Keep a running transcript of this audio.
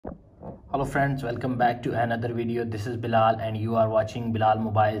Hello friends, welcome back to another video. This is Bilal and you are watching Bilal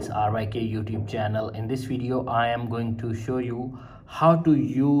Mobiles RYK YouTube channel. In this video I am going to show you how to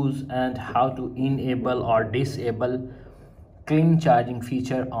use and how to enable or disable clean charging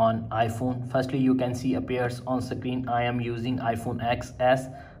feature on iPhone. Firstly, you can see appears on screen I am using iPhone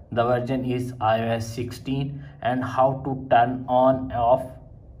XS. The version is iOS 16, and how to turn on off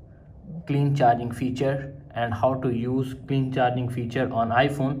clean charging feature and how to use clean charging feature on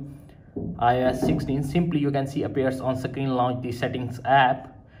iPhone iOS 16. Simply you can see appears on screen, launch the settings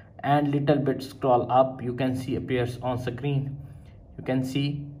app and little bit scroll up, you can see appears on screen. You can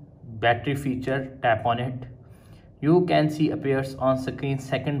see battery feature, tap on it. You can see appears on screen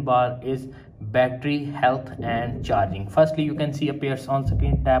second bar is battery health and charging. Firstly you can see appears on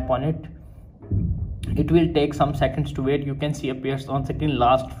screen, tap on it. It will take some seconds to wait. You can see appears on screen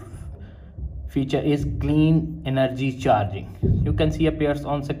last feature is clean energy charging. You can see appears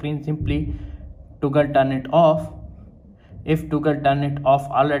on screen, simply toggle turn it off. If toggle turn it off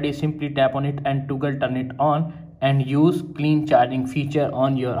already, simply tap on it and toggle turn it on and use clean charging feature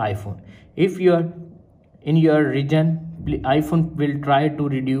on your iPhone. If you're in your region, iPhone will try to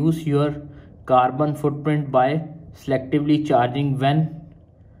reduce your carbon footprint by selectively charging when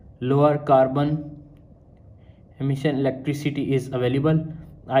lower carbon emission electricity is available.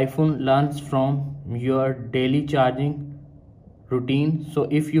 iPhone learns from your daily charging routine, so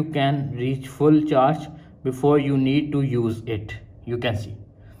if you can reach full charge before you need to use it, you can see.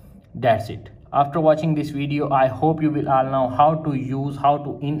 That's it. After watching this video, I hope you will all know how to use, how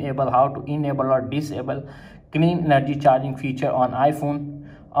to enable or disable clean energy charging feature on iPhone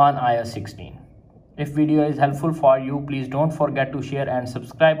on iOS 16. If video is helpful for you, please don't forget to share and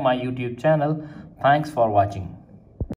subscribe my YouTube channel. Thanks for watching.